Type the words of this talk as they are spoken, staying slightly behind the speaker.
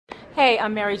Hey,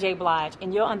 I'm Mary J. Blige,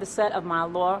 and you're on the set of my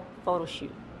Allure photo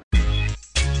shoot.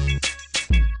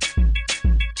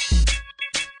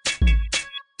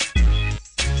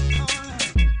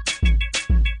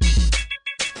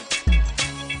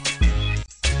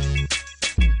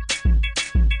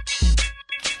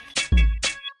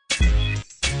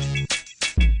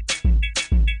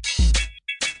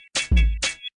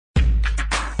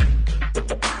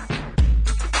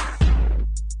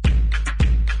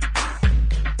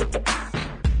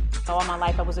 All my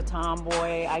life I was a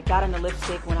tomboy. I got into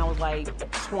lipstick when I was like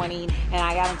 20, and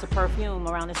I got into perfume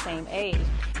around the same age.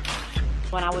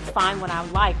 When I would find what I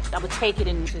liked, I would take it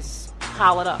and just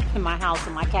pile it up in my house,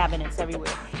 in my cabinets,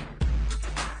 everywhere.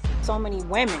 So many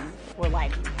women were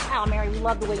like, wow, Mary, we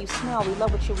love the way you smell, we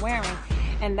love what you're wearing.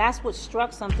 And that's what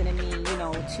struck something in me,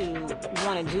 to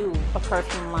want to do a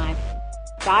perfume line.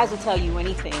 Guys will tell you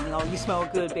anything, you smell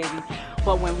good, baby.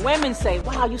 But when women say,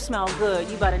 wow, you smell good,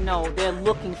 you better know they're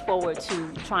looking forward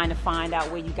to trying to find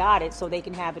out where you got it so they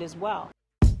can have it as well.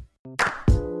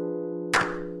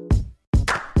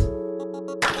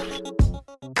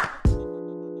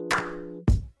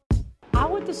 I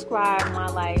would describe my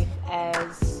life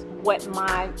as what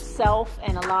myself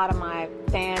and a lot of my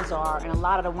fans are, and a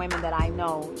lot of the women that I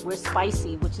know. We're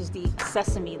spicy, which is the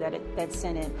sesame that's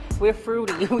in it. We're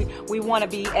fruity. We want to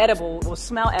be edible or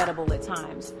smell edible at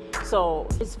times. So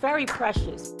it's very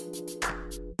precious.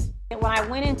 When I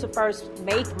went in to first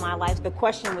make my life, the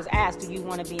question was asked, do you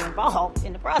want to be involved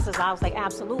in the process? I was like,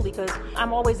 absolutely, because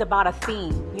I'm always about a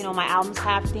theme. My albums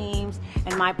have themes,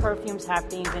 and my perfumes have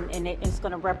themes, and it's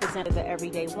going to represent the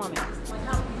everyday woman.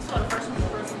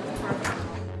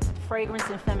 Fragrance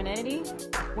and femininity.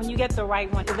 When you get the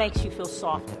right one, it makes you feel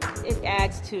softer. It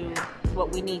adds to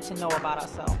what we need to know about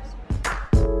ourselves.